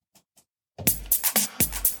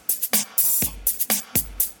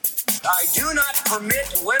I do not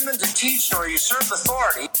permit women to teach nor usurp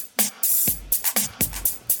authority.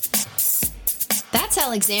 That's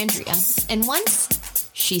Alexandria. And once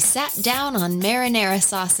she sat down on marinara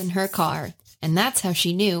sauce in her car, and that's how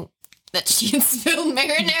she knew that she had spilled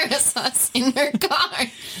marinara sauce in her car.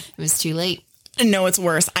 It was too late. No, it's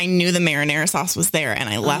worse. I knew the marinara sauce was there, and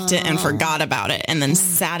I left it and forgot about it, and then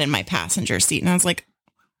sat in my passenger seat, and I was like,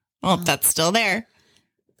 well, that's still there.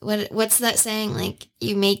 What's that saying? Like,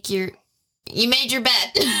 you made your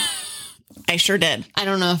bed. I sure did. I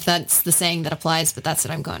don't know if that's the saying that applies, but that's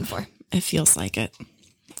what I'm going for. It feels like it.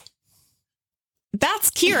 That's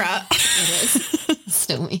Kira. It is.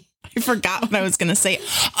 Still me. I forgot what I was going to say.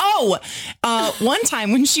 Oh, one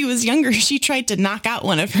time when she was younger, she tried to knock out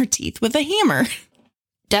one of her teeth with a hammer.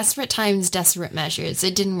 Desperate times, desperate measures.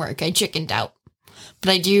 It didn't work. I chickened out. But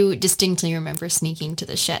I do distinctly remember sneaking to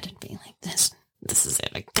the shed and being like, this is it.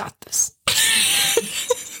 I got this.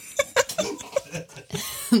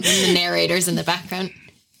 And the narrator's in the background.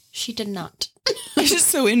 She did not. Just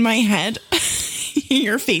so in my head,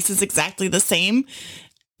 your face is exactly the same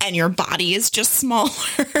and your body is just smaller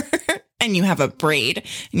and you have a braid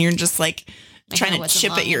and you're just like trying to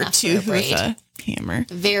chip at your tooth with a hammer.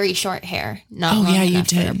 Very short hair. Not long enough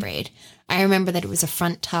for a braid. I remember that it was a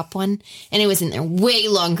front top one and it was in there way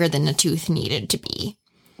longer than the tooth needed to be.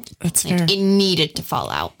 That's like fair. It needed to fall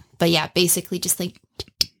out. But yeah, basically just like,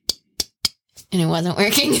 and it wasn't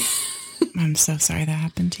working. I'm so sorry that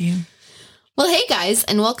happened to you. Well, hey guys,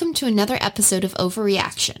 and welcome to another episode of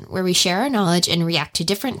Overreaction, where we share our knowledge and react to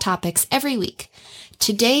different topics every week.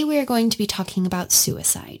 Today, we are going to be talking about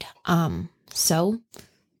suicide. So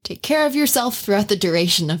take care of yourself throughout the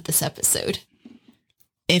duration of this episode.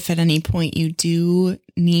 If at any point you do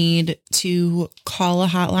need to call a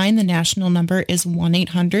hotline, the national number is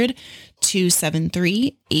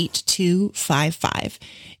 1-800-273-8255.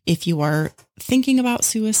 If you are thinking about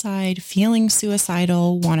suicide, feeling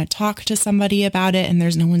suicidal, want to talk to somebody about it, and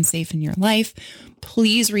there's no one safe in your life,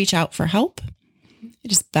 please reach out for help.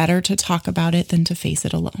 It is better to talk about it than to face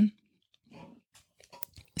it alone.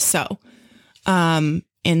 So, in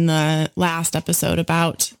the last episode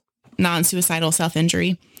about non-suicidal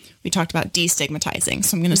self-injury, we talked about destigmatizing.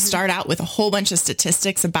 So I'm going to start out with a whole bunch of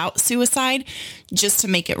statistics about suicide just to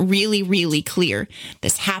make it really, really clear.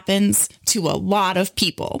 This happens to a lot of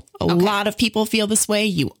people. A lot of people feel this way.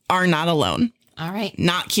 You are not alone. All right.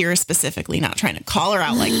 Not Kira specifically, not trying to call her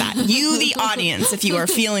out like that. You, the audience, if you are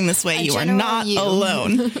feeling this way, you are not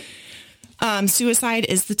alone. Suicide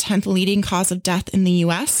is the 10th leading cause of death in the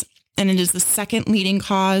U.S., and it is the second leading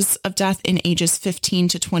cause of death in ages 15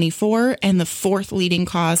 to 24 and the fourth leading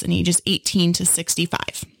cause in ages 18 to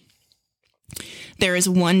 65. There is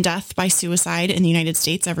one death by suicide in the United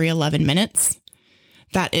States every 11 minutes.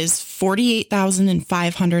 That is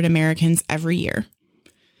 48,500 Americans every year.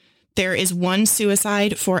 There is one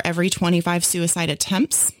suicide for every 25 suicide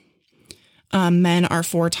attempts. Men are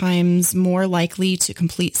 4 times more likely to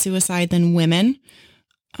complete suicide than women.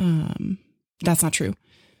 That's not true.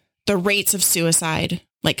 The rates of suicide,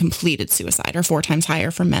 like completed suicide, are 4 times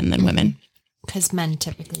higher for men than women. Because men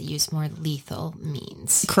typically use more lethal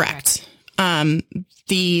means. Correct.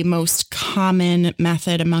 The most common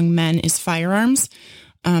method among men is firearms.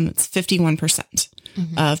 It's 51%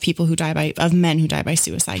 of people who die of men who die by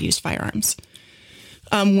suicide use firearms.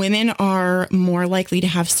 Women are more likely to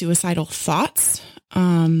have suicidal thoughts.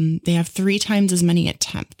 They have 3 times as many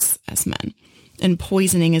attempts as men. And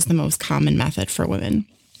poisoning is the most common method for women.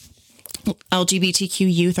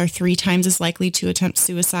 LGBTQ youth are 3 times as likely to attempt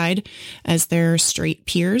suicide as their straight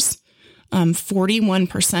peers.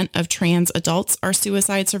 41% of trans adults are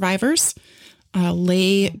suicide survivors.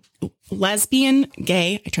 Lesbian,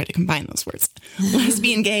 gay, I tried to combine those words.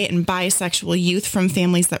 Lesbian, gay, and bisexual youth from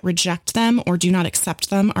families that reject them or do not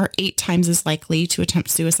accept them are 8 times as likely to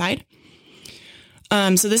attempt suicide.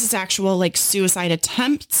 So this is actual like suicide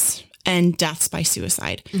attempts and deaths by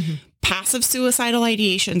suicide. Passive suicidal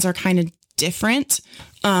ideations are kind of different.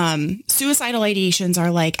 Suicidal ideations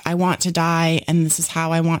are like, I want to die and this is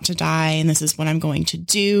how I want to die and this is what I'm going to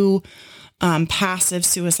do. Passive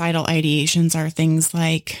suicidal ideations are things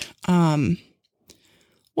like,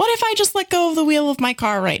 what if I just let go of the wheel of my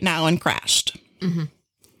car right now and crashed?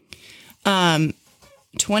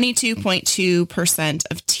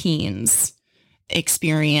 22.2% of teens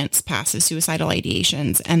experience passive suicidal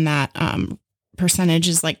ideations, and that percentage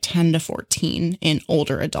is like 10 to 14 in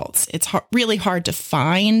older adults. It's really hard to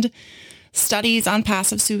find studies on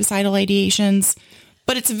passive suicidal ideations,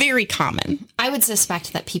 but it's very common. I would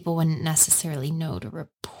suspect that people wouldn't necessarily know to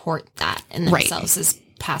report that in themselves as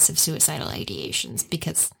passive suicidal ideations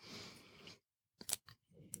because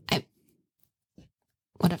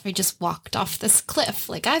what if I just walked off this cliff?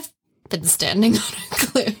 Like, I've been standing on a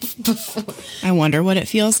cliff before. I wonder what it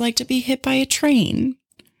feels like to be hit by a train.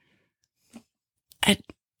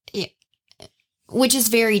 Yeah. Which is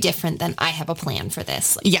very different than I have a plan for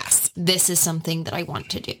this. Like, yes. This is something that I want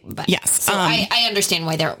to do. But yes. So I understand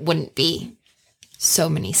why there wouldn't be so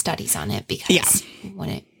many studies on it, because when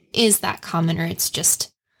it is that common, or it's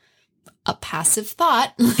just a passive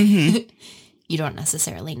thought, you don't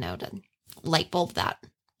necessarily know to light bulb that.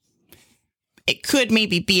 It could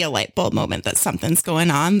maybe be a light bulb moment that something's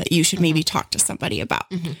going on that you should maybe talk to somebody about.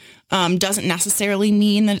 Doesn't necessarily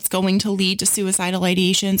mean that it's going to lead to suicidal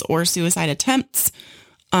ideations or suicide attempts.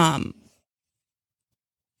 But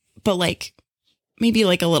like, maybe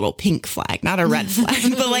like a little pink flag, not a red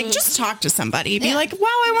flag, but like just talk to somebody. Be like, wow,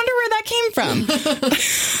 I wonder where that came from.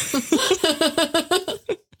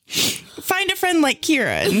 Find a friend like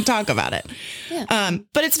Kira and talk about it. Yeah.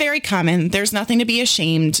 But it's very common. There's nothing to be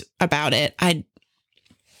ashamed about it.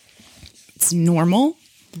 It's normal,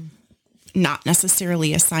 not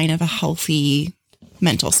necessarily a sign of a healthy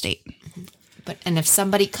mental state. And if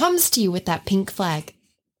somebody comes to you with that pink flag,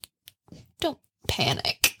 don't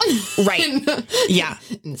panic. Right. Yeah.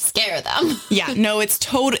 And scare them. Yeah. No, it's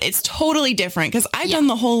totally different, because I've done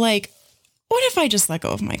the whole like, what if I just let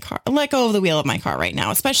go of the wheel of my car right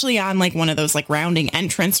now, especially on like one of those like rounding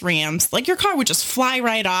entrance ramps, like your car would just fly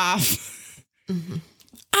right off.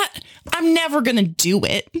 I'm never going to do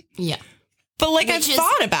it. Yeah. But like, I've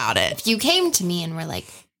thought about it. If you came to me and were like,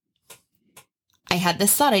 I had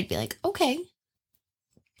this thought, I'd be like, okay,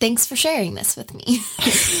 thanks for sharing this with me.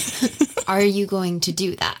 Are you going to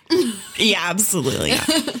do that? Yeah, absolutely. Yeah.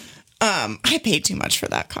 I paid too much for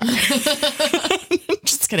that car.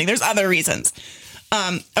 Just kidding. There's other reasons.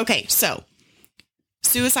 Okay. So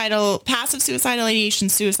passive suicidal ideation,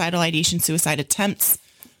 suicide attempts,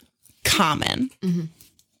 common.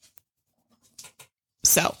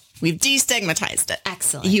 So we've destigmatized it.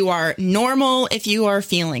 Excellent. You are normal if you are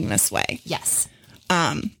feeling this way. Yes.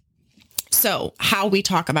 So how we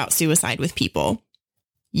talk about suicide with people,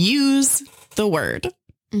 use the word.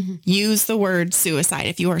 Use the word suicide.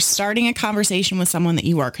 If you are starting a conversation with someone that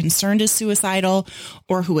you are concerned is suicidal,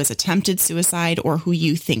 or who has attempted suicide, or who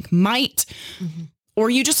you think might, or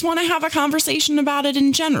you just want to have a conversation about it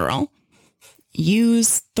in general,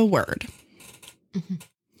 use the word.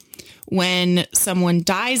 When someone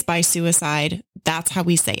dies by suicide, that's how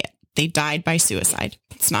we say it. They died by suicide.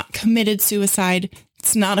 It's not committed suicide.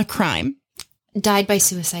 It's not a crime. Died by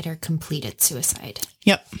suicide or completed suicide.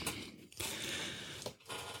 Yep.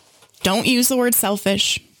 Don't use the word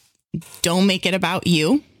selfish. Don't make it about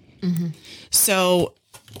you. So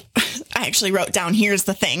I actually wrote down, here's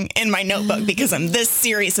the thing, in my notebook, because I'm this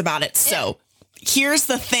serious about it. So here's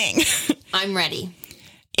the thing. I'm ready.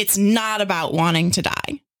 It's not about wanting to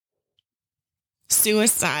die.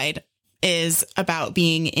 Suicide is about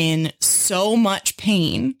being in so much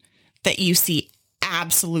pain that you see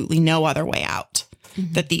absolutely no other way out.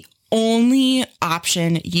 That the only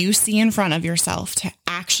option you see in front of yourself to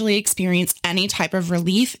actually experience any type of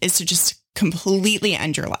relief is to just completely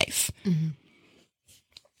end your life.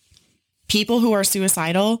 People who are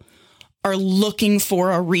suicidal are looking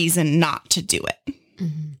for a reason not to do it.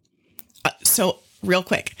 So real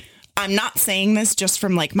quick, I'm not saying this just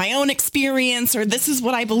from like my own experience, or this is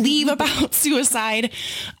what I believe about suicide.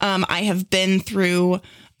 I have been through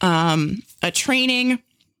a training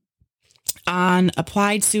on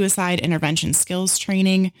applied suicide intervention skills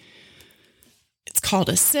training. It's called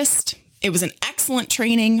ASSIST. It was an excellent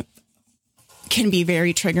training. Can be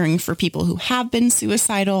very triggering for people who have been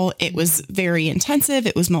suicidal. It was very intensive.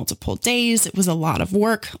 It was multiple days. It was a lot of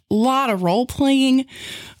work, a lot of role playing.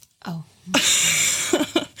 Oh.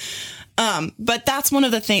 But that's one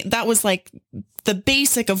of the things that was like the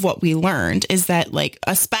basic of what we learned, is that like,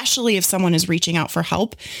 especially if someone is reaching out for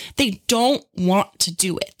help, they don't want to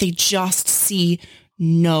do it. They just see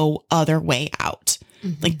no other way out.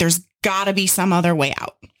 Like there's gotta be some other way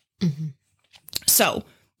out. So what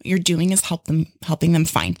you're doing is helping them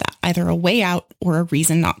find that, either a way out or a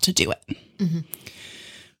reason not to do it.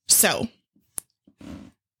 So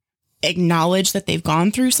acknowledge that they've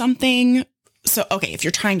gone through something. So, okay, if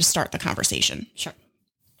you're trying to start the conversation. Sure.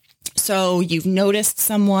 So you've noticed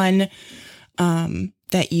someone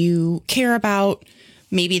that you care about.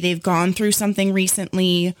 Maybe they've gone through something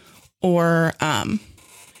recently, or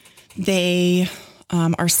they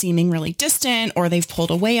are seeming really distant, or they've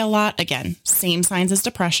pulled away a lot. Again, same signs as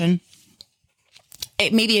depression.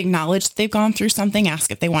 Maybe acknowledge that they've gone through something.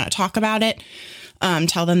 Ask if they want to talk about it.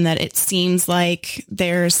 Tell them that it seems like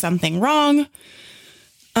there's something wrong.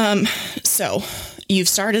 So You've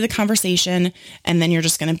started the conversation, and then you're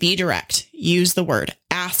just going to be direct. Use the word.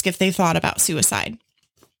 Ask if they thought about suicide.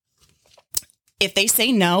 If they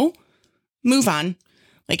say no, move on.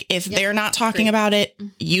 Like if they're not talking about it,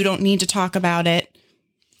 you don't need to talk about it.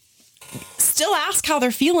 Still ask how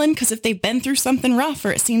they're feeling, because if they've been through something rough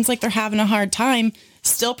or it seems like they're having a hard time,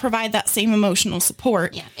 still provide that same emotional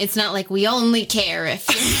support. Yeah. It's not like we only care if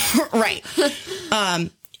right.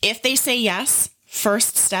 If they say yes,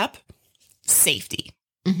 first step, safety.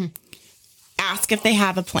 Ask if they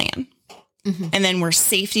have a plan. And then we're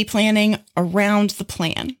safety planning around the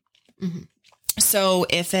plan. So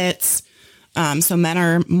if it's, so men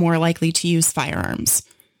are more likely to use firearms.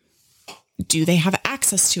 Do they have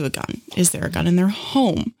access to a gun? Is there a gun in their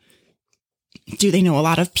home? Do they know a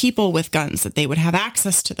lot of people with guns that they would have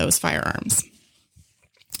access to those firearms?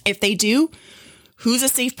 If they do, who's a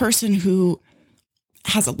safe person who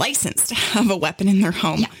has a license to have a weapon in their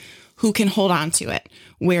home? Who can hold on to it?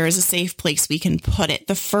 Where is a safe place we can put it?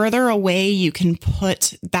 The further away you can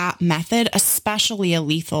put that method, especially a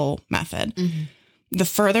lethal method, the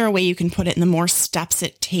further away you can put it and the more steps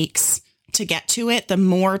it takes to get to it, the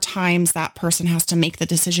more times that person has to make the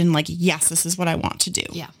decision like, yes, this is what I want to do.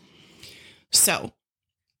 Yeah. So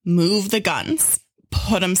move the guns,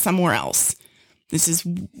 put them somewhere else. This is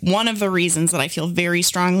one of the reasons that I feel very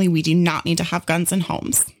strongly we do not need to have guns in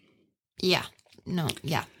homes. Yeah. No.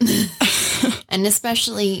 Yeah. And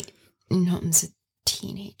especially in homes with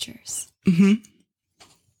teenagers.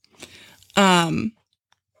 I've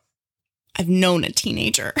known a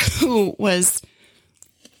teenager who was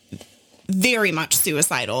very much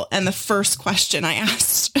suicidal. And the first question I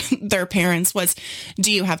asked their parents was, do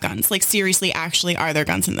you have guns? Like, seriously, actually, are there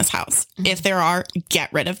guns in this house? If there are,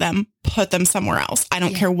 get rid of them. Put them somewhere else. I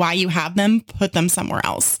don't care why you have them. Put them somewhere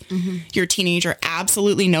else. Your teenager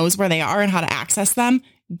absolutely knows where they are and how to access them.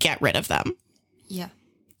 Get rid of them. Yeah.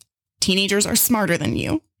 Teenagers are smarter than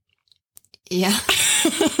you. Yeah.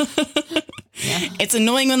 It's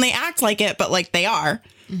annoying when they act like it, but like they are.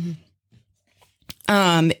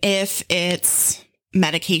 If it's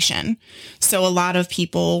medication. So a lot of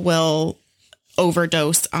people will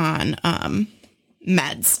overdose on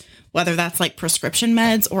meds, whether that's like prescription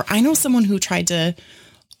meds, or I know someone who tried to,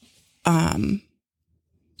 who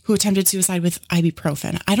attempted suicide with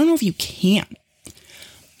ibuprofen. I don't know if you can.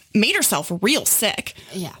 Made herself real sick.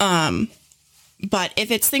 Yeah. But if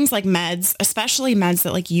it's things like meds, especially meds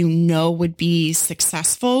that like, you know, would be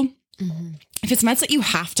successful, if it's meds that you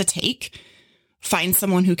have to take, find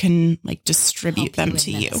someone who can like distribute them to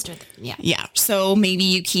you. Yeah. Yeah. So maybe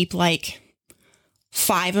you keep like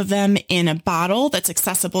 5 of them in a bottle that's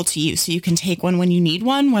accessible to you. So you can take one when you need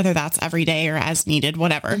one, whether that's every day or as needed,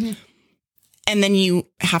 whatever. And then you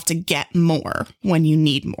have to get more when you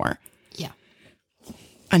need more. Yeah.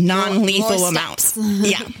 A non-lethal amount.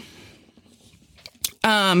 Yeah.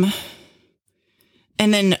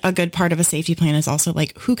 And then a good part of a safety plan is also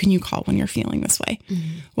like, who can you call when you're feeling this way?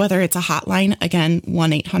 Whether it's a hotline, again,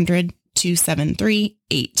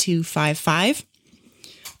 1-800-273-8255.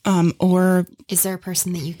 Or is there a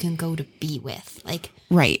person that you can go to be with? Like,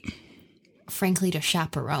 right. Frankly, to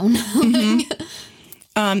chaperone.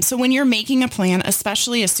 So when you're making a plan,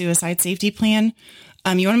 especially a suicide safety plan,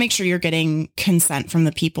 you want to make sure you're getting consent from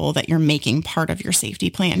the people that you're making part of your safety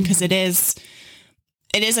plan, because it is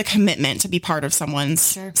a commitment to be part of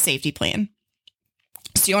someone's safety plan.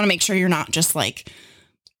 So you want to make sure you're not just like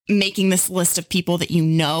making this list of people that you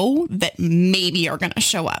know that maybe are going to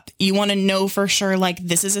show up. You want to know for sure, like,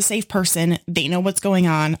 this is a safe person. They know what's going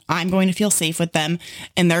on. I'm going to feel safe with them,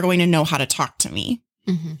 and they're going to know how to talk to me.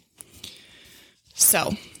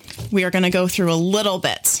 So we are going to go through a little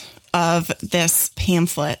bit of this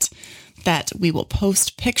pamphlet that we will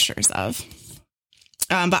post pictures of.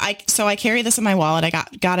 But I carry this in my wallet. I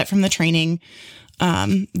got it from the training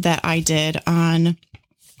that I did on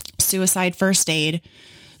suicide first aid.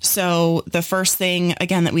 So the first thing,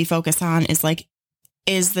 again, that we focus on is like,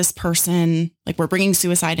 is this person, like, we're bringing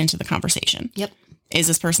suicide into the conversation. Yep. Is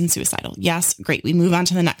this person suicidal? Yes. Great. We move on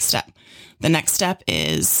to the next step. The next step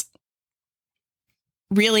is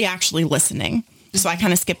really actually listening. So I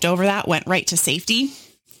kind of skipped over that, went right to safety.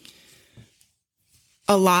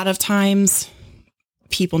 A lot of times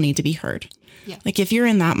people need to be heard. Yeah. Like, if you're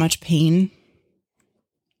in that much pain,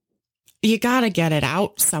 you got to get it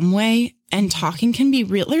out some way. And talking can be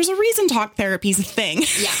real. There's a reason talk therapy is a thing.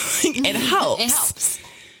 Yeah. It helps. It helps.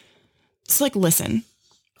 It's like, listen,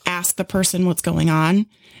 ask the person what's going on,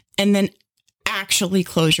 and then actually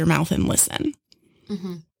close your mouth and listen.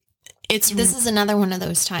 This is another one of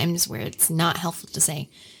those times where it's not helpful to say,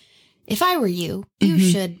 if I were you, you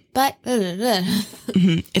should, but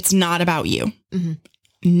it's not about you.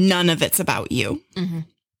 None of it's about you.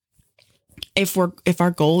 If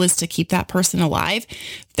our goal is to keep that person alive,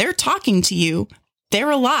 they're talking to you,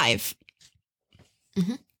 they're alive.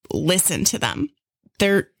 Listen to them.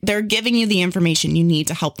 They're giving you the information you need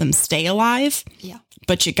to help them stay alive. Yeah.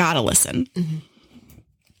 But you gotta listen.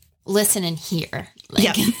 Listen and hear.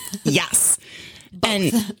 Like, yes.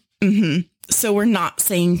 And so we're not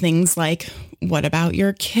saying things like, what about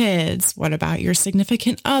your kids? What about your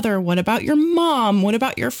significant other? What about your mom? What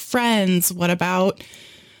about your friends? What about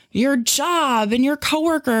your job and your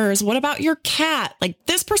coworkers? What about your cat? Like,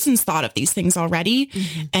 this person's thought of these things already,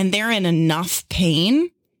 and they're in enough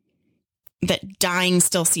pain that dying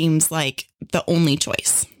still seems like the only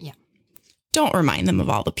choice. Yeah. Don't remind them of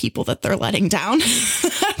all the people that they're letting down.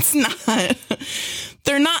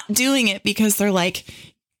 They're not doing it because they're like,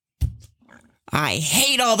 I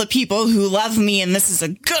hate all the people who love me and this is a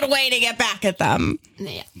good way to get back at them.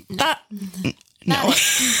 Yeah. No.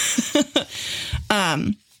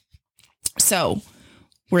 So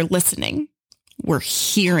we're listening, we're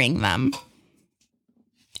hearing them.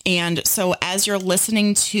 And so as you're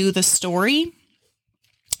listening to the story,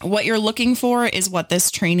 what you're looking for is what this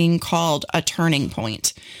training called a turning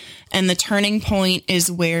point. And the turning point is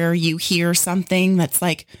where you hear something that's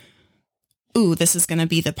like, ooh, this is going to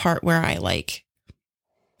be the part where I like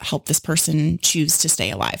help this person choose to stay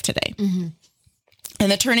alive today.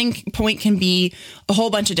 And the turning point can be a whole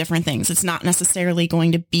bunch of different things. It's not necessarily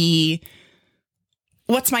going to be,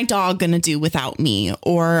 what's my dog going to do without me?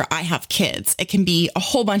 Or I have kids. It can be a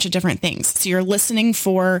whole bunch of different things. So you're listening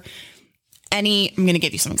for I'm going to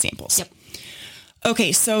give you some examples. Yep.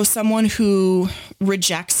 Okay. So someone who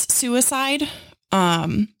rejects suicide,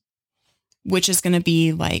 which is going to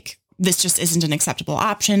be like, this just isn't an acceptable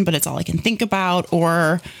option, but it's all I can think about.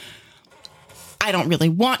 Or I don't really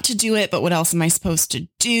want to do it, but what else am I supposed to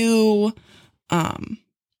do?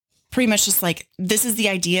 Pretty much just like, this is the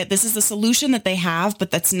idea. This is the solution that they have,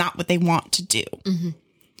 but that's not what they want to do.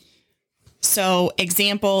 So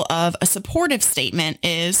example of a supportive statement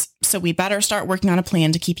is, so we better start working on a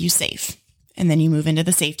plan to keep you safe. And then you move into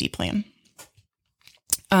the safety plan.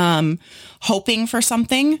 Hoping for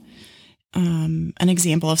something. An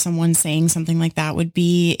example of someone saying something like that would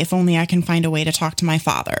be, if only I can find a way to talk to my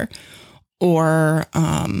father. Or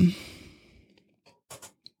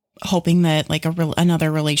hoping that like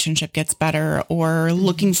another relationship gets better, or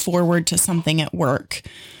looking forward to something at work.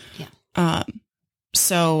 Yeah.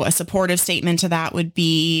 So a supportive statement to that would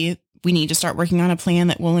be, we need to start working on a plan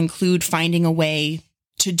that will include finding a way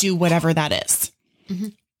to do whatever that is.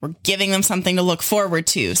 We're giving them something to look forward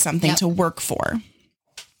to, something to work for.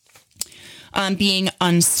 Being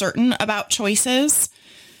uncertain about choices.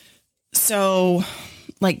 So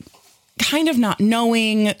like kind of not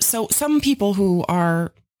knowing. So some people who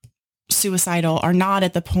are suicidal are not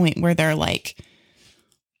at the point where they're like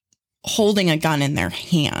holding a gun in their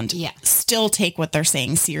hand. Yeah. Still take what they're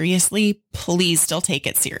saying seriously. Please still take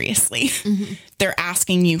it seriously. They're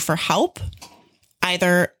asking you for help.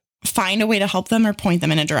 Either find a way to help them or point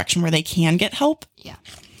them in a direction where they can get help. Yeah.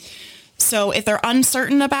 So if they're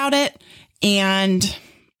uncertain about it, and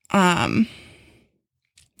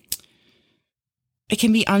it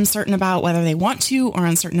can be uncertain about whether they want to, or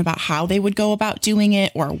uncertain about how they would go about doing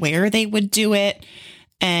it, or where they would do it.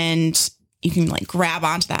 And you can like grab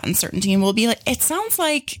onto that uncertainty and we'll be like, it sounds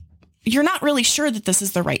like you're not really sure that this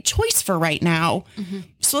is the right choice for right now.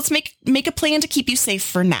 So let's make a plan to keep you safe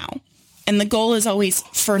for now. And the goal is always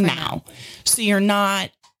for now. So you're not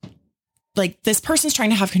like, this person's trying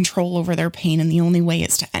to have control over their pain, and the only way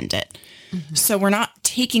is to end it. So we're not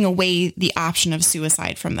taking away the option of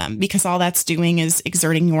suicide from them, because all that's doing is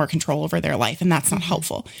exerting your control over their life, and that's not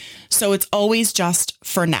helpful. So it's always just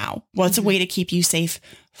for now. What's a way to keep you safe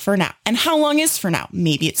for now? And how long is for now?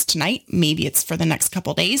 Maybe it's tonight. Maybe it's for the next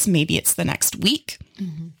couple days. Maybe it's the next week.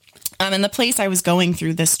 In the place I was going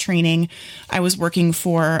through this training, I was working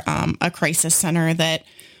for a crisis center that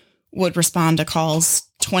would respond to calls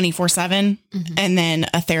 24/7. And then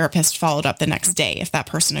a therapist followed up the next day if that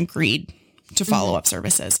person agreed to follow up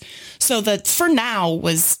services. So the for now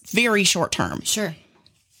was very short term. Sure.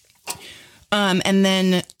 And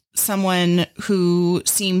then someone who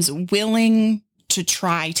seems willing to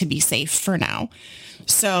try to be safe for now.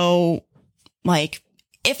 So like,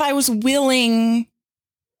 if I was willing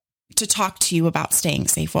to talk to you about staying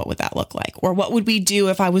safe, what would that look like? Or what would we do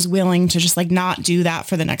if I was willing to just like not do that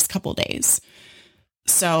for the next couple days?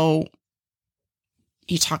 So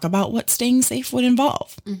you talk about what staying safe would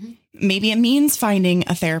involve. Maybe it means finding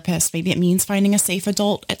a therapist. Maybe it means finding a safe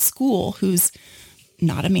adult at school who's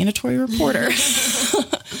not a mandatory reporter.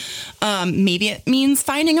 Maybe it means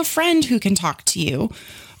finding a friend who can talk to you.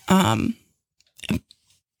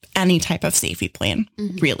 Any type of safety plan,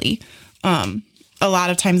 really. A lot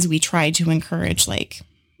of times we try to encourage, like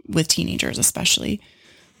with teenagers, especially,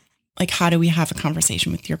 like, how do we have a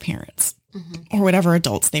conversation with your parents or whatever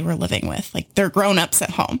adults they were living with? Like, they're grown-ups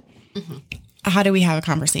at home. How do we have a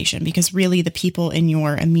conversation? Because really the people in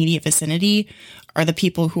your immediate vicinity are the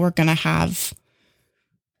people who are going to have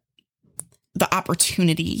the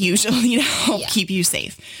opportunity usually to help keep you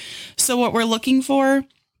safe. So what we're looking for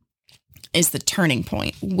is the turning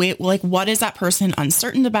point. Like, what is that person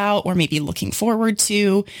uncertain about or maybe looking forward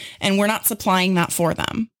to? And we're not supplying that for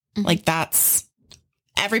them. Like,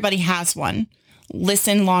 everybody has one.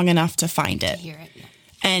 Listen long enough to find it. Hear it.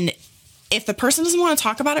 And if the person doesn't want to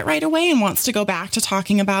talk about it right away and wants to go back to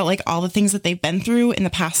talking about like all the things that they've been through in the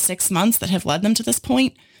past 6 months that have led them to this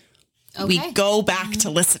point, we go back to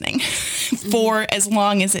listening for as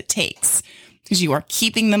long as it takes, because you are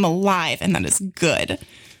keeping them alive, and that is good.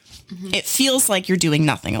 It feels like you're doing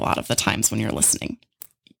nothing a lot of the times when you're listening.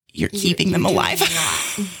 You're keeping them alive.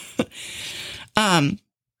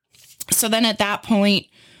 So then at that point,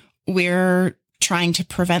 we're trying to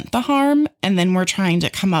prevent the harm, and then we're trying to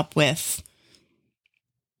come up with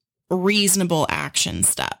reasonable action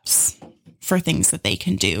steps for things that they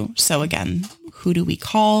can do. So again, who do we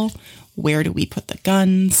call? Where do we put the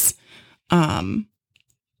guns?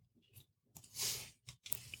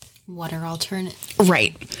 What are alternatives?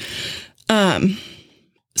 Right.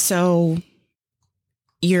 So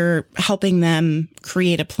you're helping them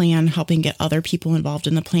create a plan, helping get other people involved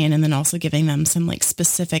in the plan, and then also giving them some like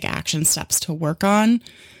specific action steps to work on.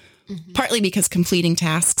 Partly because completing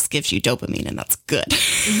tasks gives you dopamine, and that's good.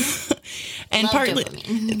 And Love partly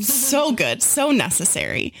dopamine. it's so good, so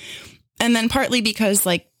necessary. And then partly because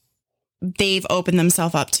like they've opened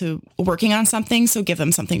themselves up to working on something, so give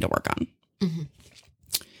them something to work on.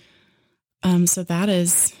 So that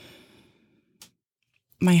is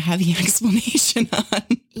my heavy explanation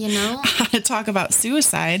on how to talk about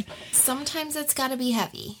suicide. Sometimes it's got to be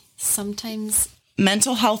heavy. Sometimes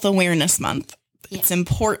Mental Health Awareness Month. It's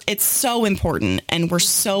important. It's so important. And we're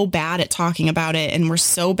so bad at talking about it. And we're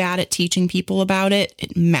so bad at teaching people about it.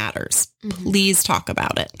 It matters. Please talk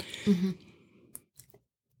about it.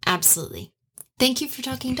 Absolutely. Thank you for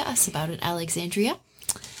talking to us about it, Alexandria.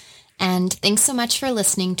 And thanks so much for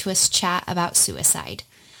listening to us chat about suicide.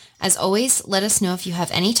 As always, let us know if you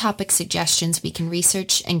have any topic suggestions we can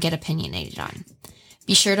research and get opinionated on.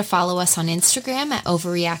 Be sure to follow us on Instagram at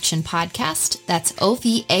Overreaction Podcast. That's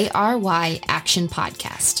OVARY Action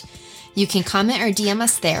Podcast. You can comment or DM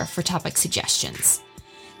us there for topic suggestions.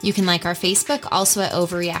 You can like our Facebook, also at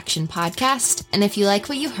Overreaction Podcast. And if you like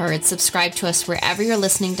what you heard, subscribe to us wherever you're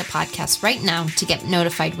listening to podcasts right now to get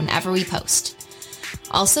notified whenever we post.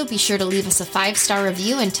 Also, be sure to leave us a 5-star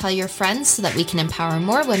review and tell your friends so that we can empower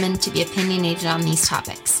more women to be opinionated on these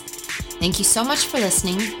topics. Thank you so much for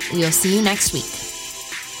listening. We will see you next week.